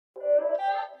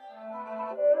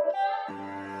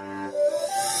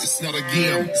It's not a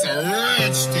game, it's a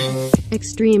rich thing.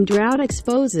 Extreme drought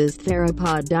exposes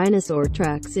Theropod dinosaur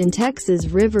tracks in Texas.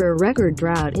 River record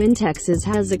drought in Texas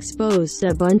has exposed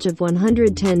a bunch of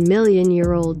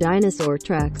 110-million-year-old dinosaur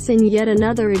tracks in yet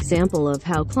another example of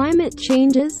how climate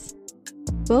changes,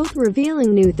 both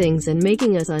revealing new things and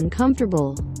making us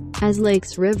uncomfortable. As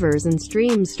lakes, rivers, and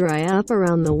streams dry up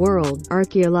around the world,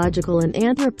 archaeological and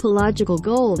anthropological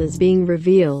gold is being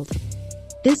revealed.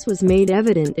 This was made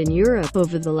evident in Europe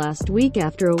over the last week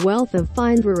after a wealth of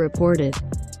finds were reported.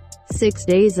 6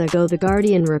 days ago, The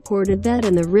Guardian reported that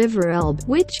in the River Elbe,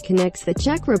 which connects the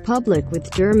Czech Republic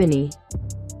with Germany,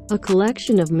 a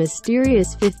collection of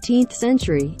mysterious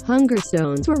 15th-century hunger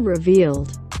stones were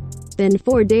revealed. Then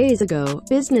 4 days ago,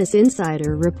 Business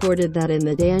Insider reported that in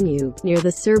the Danube, near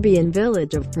the Serbian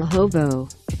village of Prahovo,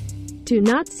 2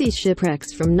 Nazi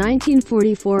shipwrecks from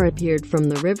 1944 appeared from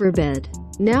the riverbed.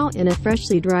 Now, in a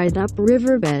freshly dried-up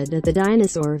riverbed at the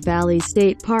Dinosaur Valley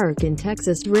State Park in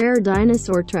Texas, rare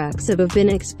dinosaur tracks have been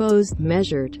exposed,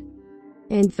 measured,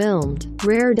 and filmed.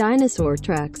 Rare dinosaur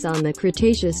tracks on the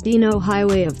Cretaceous Dino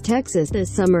Highway of Texas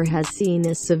this summer has seen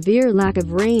a severe lack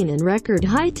of rain and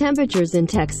record-high temperatures in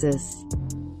Texas.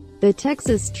 The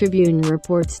Texas Tribune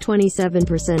reports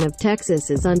 27% of Texas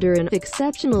is under an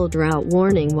exceptional drought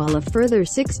warning, while a further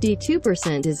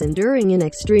 62% is enduring an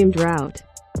extreme drought.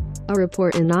 A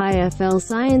report in IFL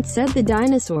Science said the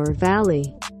Dinosaur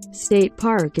Valley State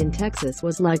Park in Texas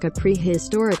was like a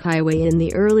prehistoric highway in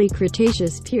the early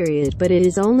Cretaceous period, but it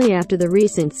is only after the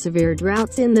recent severe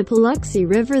droughts in the Paluxy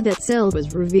River that silt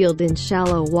was revealed in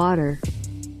shallow water,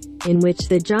 in which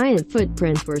the giant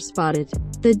footprints were spotted.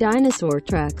 The dinosaur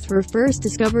tracks were first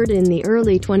discovered in the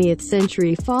early 20th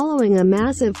century following a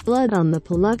massive flood on the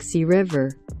Paluxy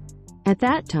River. At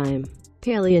that time,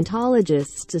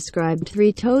 paleontologists described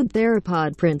 3-toed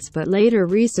theropod prints, but later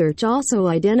research also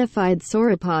identified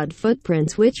sauropod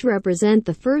footprints, which represent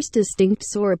the first distinct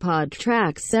sauropod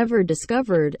tracks ever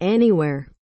discovered anywhere.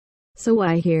 So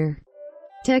why here?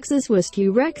 Texas was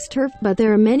T-Rex turf, but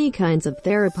there are many kinds of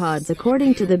theropods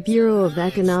according to the Bureau of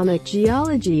Economic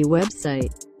Geology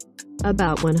website.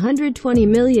 About 120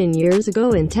 million years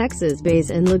ago, in Texas bays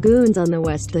and lagoons on the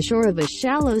west shore of a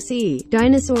shallow sea,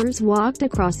 dinosaurs walked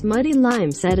across muddy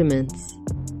lime sediments.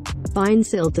 Fine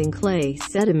silt and clay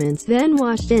sediments then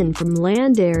washed in from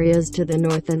land areas to the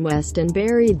north and west and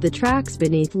buried the tracks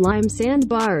beneath lime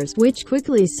sandbars, which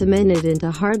quickly cemented into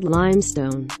hard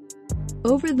limestone.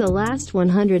 Over the last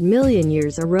 100 million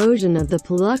years, erosion of the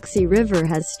Paluxy River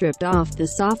has stripped off the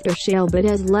softer shale but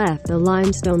has left the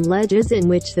limestone ledges in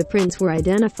which the prints were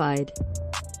identified.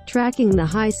 Tracking the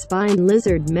high-spined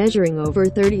lizard measuring over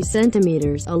 30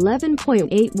 centimeters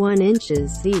 (11.81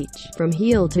 inches) each, from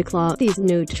heel to claw, these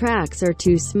new tracks are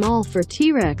too small for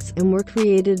T-Rex, and were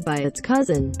created by its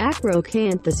cousin,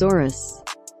 Acrocanthosaurus.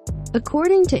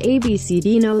 According to ABC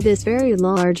Dino, this very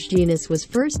large genus was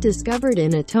first discovered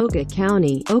in Atoka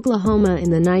County, Oklahoma in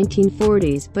the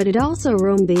 1940s, but it also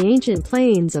roamed the ancient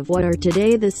plains of what are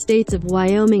today the states of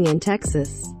Wyoming and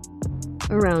Texas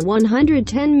around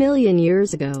 110 million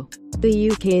years ago.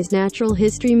 The UK's Natural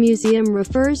History Museum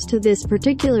refers to this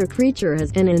particular creature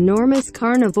as an enormous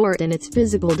carnivore, and its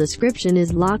physical description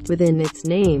is locked within its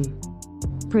name.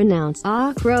 Pronounced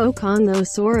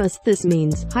Acrocanthosaurus, this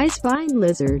means high-spined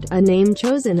lizard, a name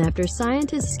chosen after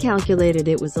scientists calculated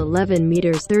it was 11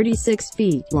 meters 36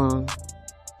 feet long.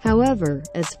 However,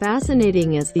 as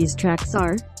fascinating as these tracks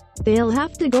are, they'll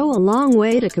have to go a long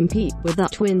way to compete with the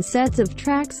twin sets of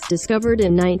tracks discovered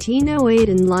in 1908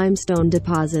 in limestone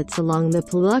deposits along the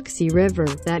Paluxy River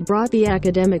that brought the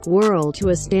academic world to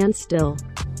a standstill.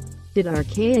 Did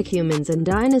archaic humans and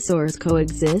dinosaurs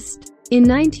coexist? In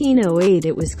 1908,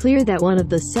 it was clear that one of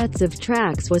the sets of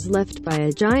tracks was left by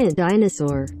a giant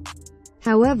dinosaur.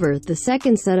 However, the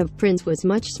second set of prints was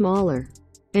much smaller,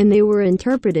 and they were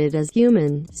interpreted as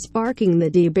human, sparking the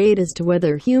debate as to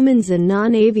whether humans and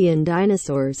non-avian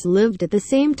dinosaurs lived at the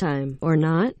same time, or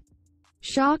not.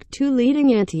 Shocked, 2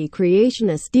 leading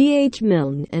anti-creationists, D.H.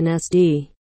 Milne and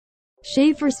S.D.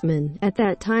 Schaefersman, at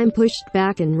that time pushed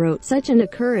back and wrote such an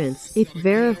occurrence, if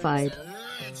verified,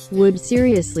 would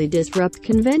seriously disrupt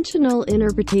conventional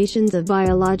interpretations of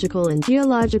biological and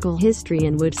geological history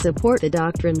and would support the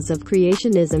doctrines of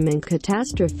creationism and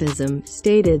catastrophism,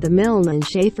 stated the Milne and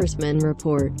Schaefersman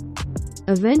report.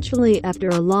 Eventually, after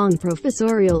a long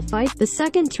professorial fight, the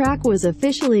second track was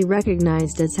officially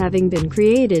recognized as having been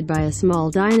created by a small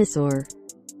dinosaur.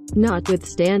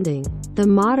 Notwithstanding, the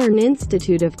modern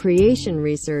Institute of Creation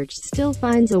Research still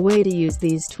finds a way to use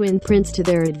these twin prints to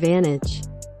their advantage.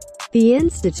 The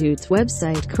Institute's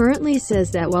website currently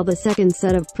says that while the second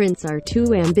set of prints are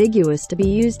too ambiguous to be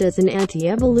used as an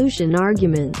anti-evolution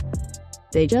argument,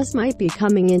 they just might be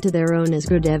coming into their own as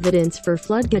good evidence for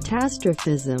flood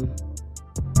catastrophism.